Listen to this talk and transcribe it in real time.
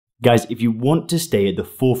Guys, if you want to stay at the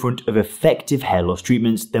forefront of effective hair loss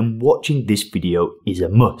treatments, then watching this video is a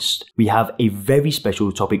must. We have a very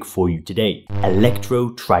special topic for you today,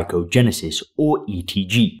 Electrotrichogenesis or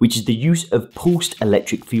ETG, which is the use of pulsed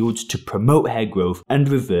electric fields to promote hair growth and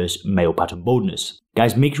reverse male pattern baldness.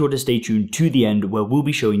 Guys, make sure to stay tuned to the end where we'll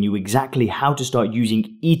be showing you exactly how to start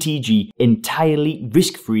using ETG entirely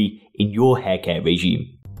risk-free in your hair care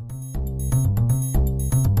regime.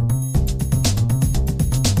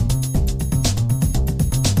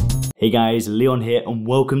 Hey guys, Leon here and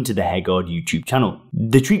welcome to the Hairguard YouTube channel.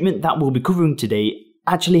 The treatment that we'll be covering today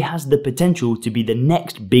actually has the potential to be the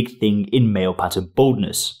next big thing in male pattern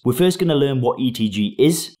baldness. We're first going to learn what ETG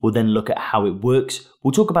is, we'll then look at how it works,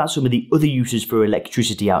 we'll talk about some of the other uses for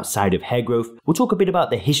electricity outside of hair growth, we'll talk a bit about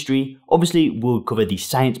the history, obviously we'll cover the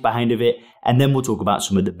science behind of it, and then we'll talk about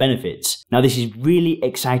some of the benefits. Now this is really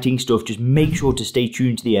exciting stuff, just make sure to stay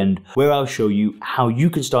tuned to the end where I'll show you how you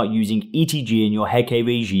can start using ETG in your hair care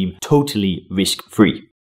regime totally risk-free.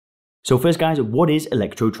 So first guys, what is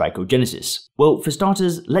electrotrichogenesis? Well, for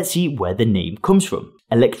starters, let's see where the name comes from.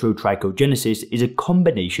 Electrotrichogenesis is a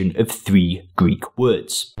combination of three Greek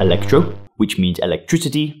words. Electro, which means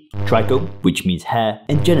electricity, tricho, which means hair,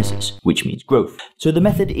 and genesis, which means growth. So the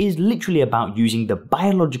method is literally about using the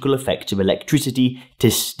biological effects of electricity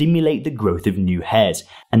to stimulate the growth of new hairs,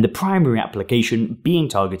 and the primary application being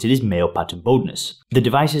targeted is male pattern baldness. The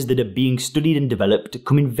devices that are being studied and developed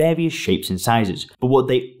come in various shapes and sizes, but what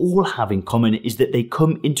they all have in common is that they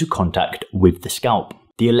come into contact with the scalp.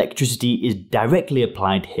 The electricity is directly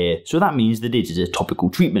applied here, so that means that it is a topical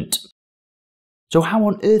treatment. So how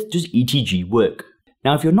on earth does ETG work?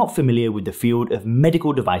 Now if you're not familiar with the field of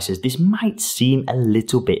medical devices, this might seem a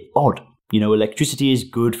little bit odd. You know, electricity is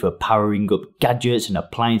good for powering up gadgets and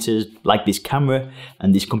appliances like this camera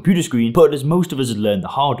and this computer screen, but as most of us have learned the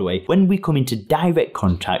hard way, when we come into direct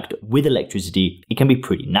contact with electricity, it can be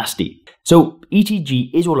pretty nasty. So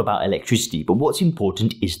ETG is all about electricity, but what's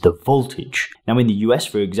important is the voltage. Now in the US,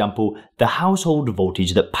 for example, the household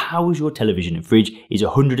voltage that powers your television and fridge is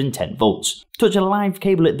 110 volts. Touch a live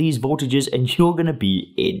cable at these voltages and you're going to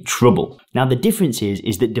be in trouble. Now the difference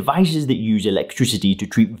is that devices that use electricity to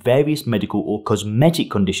treat various medical or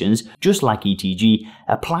cosmetic conditions, just like ETG,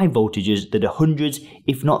 apply voltages that are hundreds,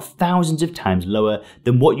 if not thousands of times lower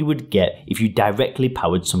than what you would get if you directly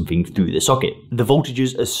powered something through the socket. The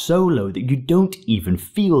voltages are so low that you don't even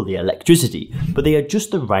feel the electricity, but they are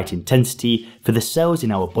just the right intensity for the cells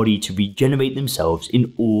in our body to regenerate themselves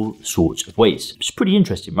in all sorts of ways. It's pretty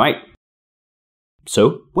interesting, right?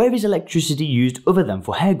 So, where is electricity used other than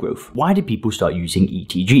for hair growth? Why do people start using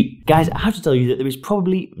ETG? Guys, I have to tell you that there is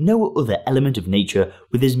probably no other element of nature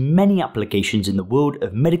with as many applications in the world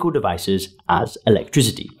of medical devices as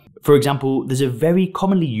electricity. For example, there's a very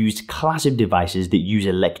commonly used class of devices that use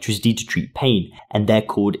electricity to treat pain, and they're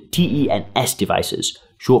called TENS devices,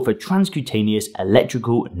 short for transcutaneous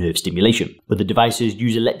electrical nerve stimulation. Other devices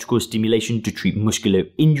use electrical stimulation to treat muscular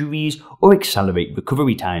injuries or accelerate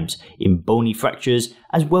recovery times in bony fractures,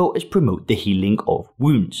 as well as promote the healing of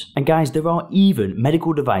wounds. And guys, there are even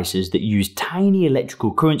medical devices that use tiny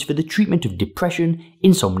electrical currents for the treatment of depression,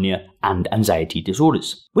 insomnia, and anxiety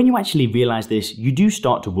disorders. When you actually realize this, you do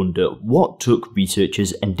start to wonder what took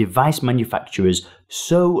researchers and device manufacturers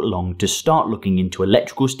so long to start looking into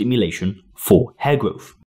electrical stimulation for hair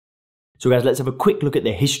growth. So guys, let's have a quick look at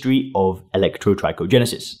the history of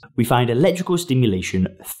electrotrichogenesis. We find electrical stimulation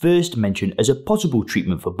first mentioned as a possible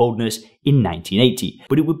treatment for baldness in 1980,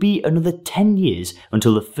 but it would be another 10 years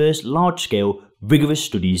until the first large-scale rigorous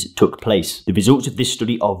studies took place. The results of this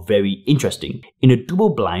study are very interesting. In a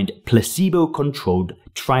double-blind, placebo-controlled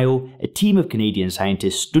trial, a team of Canadian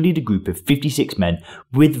scientists studied a group of 56 men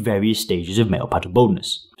with various stages of male pattern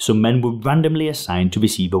baldness. Some men were randomly assigned to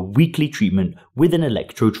receive a weekly treatment with an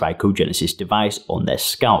electrotrichogenesis device on their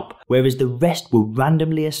scalp, whereas the rest were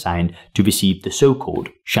randomly assigned to receive the so-called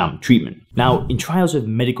sham treatment. Now, in trials of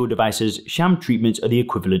medical devices, sham treatments are the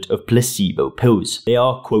equivalent of placebo pills. They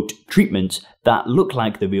are, quote, treatments that look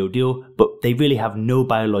like the real deal, but they really have no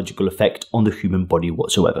biological effect on the human body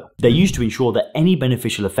whatsoever. They're used to ensure that any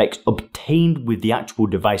beneficial effects obtained with the actual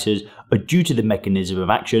devices are due to the mechanism of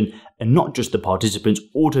action and not just the participants'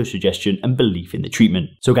 autosuggestion and belief in the treatment.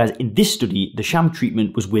 So guys, in this study, the sham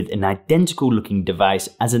treatment was with an identical looking device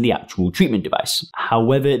as in the actual treatment device.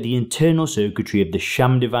 However, the internal circuitry of the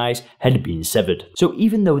sham device had been severed. So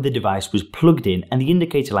even though the device was plugged in and the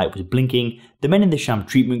indicator light was blinking, the men in the sham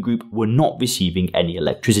treatment group were not receiving any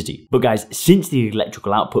electricity. But guys, since the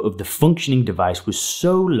electrical output of the functioning device was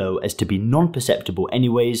so low as to be non-perceptible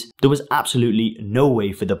anyways, there was absolutely no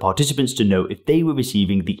way for the participants to know if they were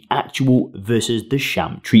receiving the actual actual versus the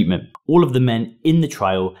sham treatment. All of the men in the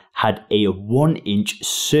trial had a 1-inch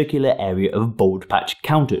circular area of bald patch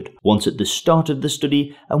counted, once at the start of the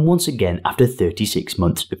study and once again after 36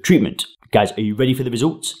 months of treatment. Guys, are you ready for the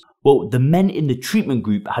results? Well, the men in the treatment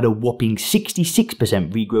group had a whopping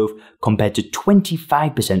 66% regrowth compared to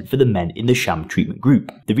 25% for the men in the sham treatment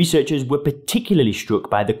group. The researchers were particularly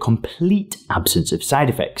struck by the complete absence of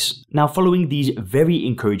side effects. Now, following these very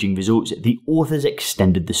encouraging results, the authors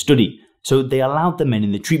extended the study. So they allowed the men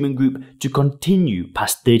in the treatment group to continue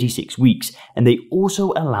past 36 weeks, and they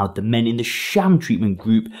also allowed the men in the sham treatment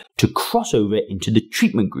group to cross over into the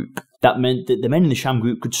treatment group. That meant that the men in the sham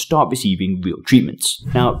group could start receiving real treatments.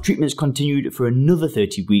 Now, treatments continued for another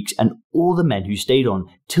 30 weeks, and all the men who stayed on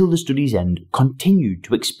till the study's end continued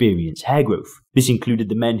to experience hair growth. This included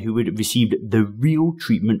the men who had received the real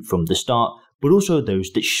treatment from the start, but also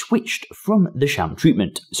those that switched from the sham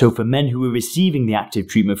treatment. So for men who were receiving the active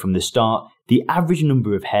treatment from the start, the average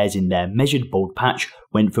number of hairs in their measured bald patch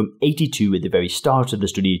went from 82 at the very start of the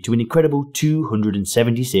study to an incredible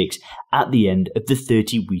 276 at the end of the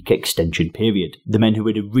 30-week extension period. The men who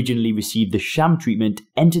had originally received the sham treatment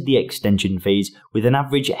entered the extension phase with an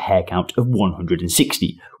average hair count of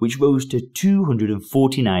 160, which rose to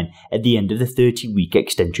 249 at the end of the 30-week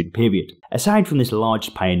extension period. Aside from this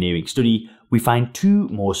large pioneering study, we find two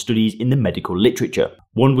more studies in the medical literature.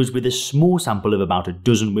 One was with a small sample of about a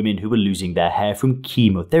dozen women who were losing their hair from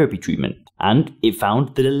chemotherapy treatment, and it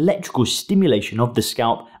found that electrical stimulation of the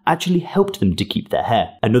scalp actually helped them to keep their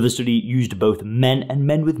hair. Another study used both men and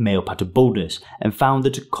men with male pattern baldness and found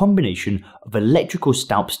that a combination of electrical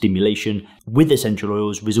scalp stimulation with essential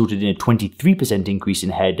oils resulted in a 23% increase in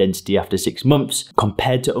hair density after 6 months,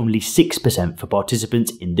 compared to only 6% for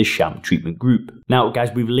participants in the sham treatment group. Now guys,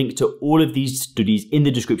 we've linked to all of these studies in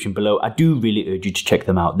the description below. I do really urge you to check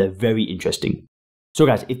them out, they're very interesting. So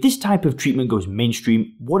guys, if this type of treatment goes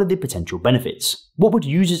mainstream, what are the potential benefits? What would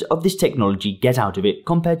users of this technology get out of it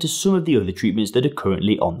compared to some of the other treatments that are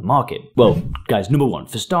currently on the market? Well, guys, number one,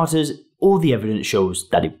 for starters, all the evidence shows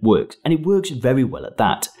that it works, and it works very well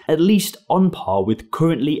at least on par with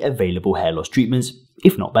currently available hair loss treatments,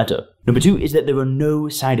 if not better. Number two is that there are no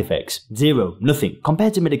side effects. Zero, nothing.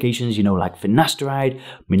 Compared to medications, like finasteride,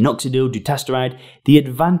 minoxidil, dutasteride, the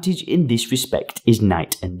advantage in this respect is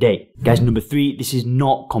night and day. Guys, number three, this is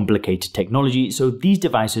not complicated technology, so these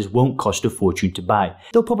devices won't cost a fortune to buy.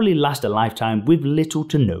 They'll probably last a lifetime with little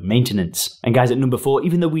to no maintenance. And guys, at number four,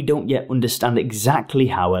 even though we don't yet understand exactly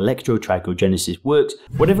how electrotrichogenesis works,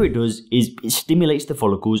 whatever it does is it stimulates the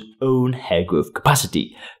follicle's own hair growth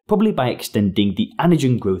capacity, probably by extending the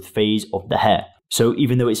anagen growth phase of the hair. So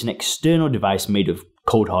even though it's an external device made of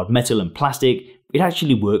cold hard metal and plastic, it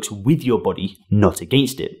actually works with your body, not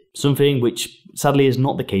against it. Something which sadly is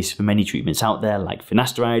not the case for many treatments out there like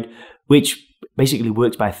finasteride, which basically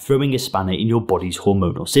works by throwing a spanner in your body's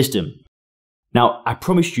hormonal system. Now, I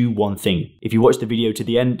promised you one thing. If you watched the video to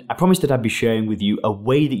the end, I promised that I'd be sharing with you a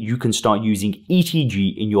way that you can start using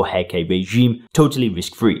ETG in your hair care regime totally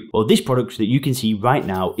risk-free. Well, this product that you can see right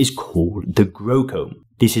now is called the Grow Comb.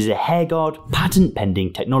 This is a Hairguard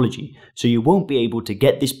patent-pending technology, so you won't be able to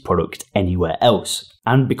get this product anywhere else.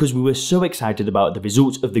 And because we were so excited about the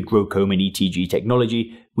results of the Grow Comb and ETG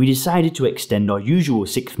technology, we decided to extend our usual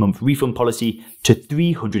 6-month refund policy to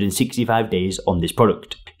 365 days on this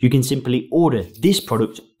product. You can simply order this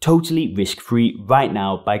product totally risk-free right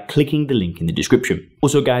now by clicking the link in the description.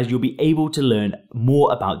 Also guys, you'll be able to learn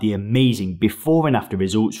more about the amazing before and after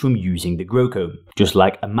results from using the Grow Comb, just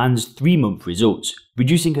like a man's 3-month results,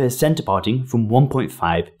 reducing her center parting from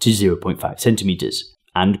 1.5 to 0.5 centimeters,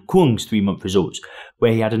 and Kwung's 3-month results,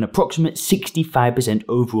 where he had an approximate 65%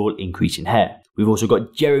 overall increase in hair. We've also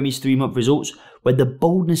got Jeremy's 3-month results, where the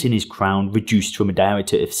baldness in his crown reduced from a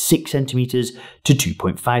diameter of 6 centimeters to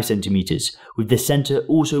 2.5 centimeters, with the center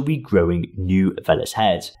also regrowing new vellus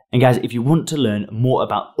hairs. And guys, if you want to learn more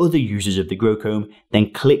about other users of the Grow Comb,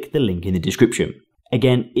 then click the link in the description.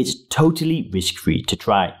 Again, it's totally risk-free to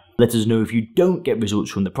try. Let us know if you don't get results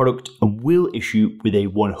from the product and we'll issue with a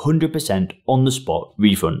 100% on-the-spot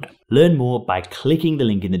refund. Learn more by clicking the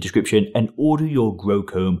link in the description and order your Grow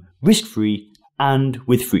Comb risk-free and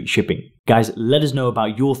with free shipping. Guys, let us know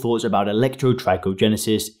about your thoughts about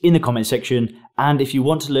electrotrichogenesis in the comment section, and if you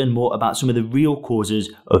want to learn more about some of the real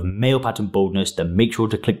causes of male pattern baldness, then make sure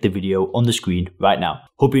to click the video on the screen right now.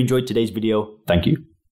 Hope you enjoyed today's video. Thank you.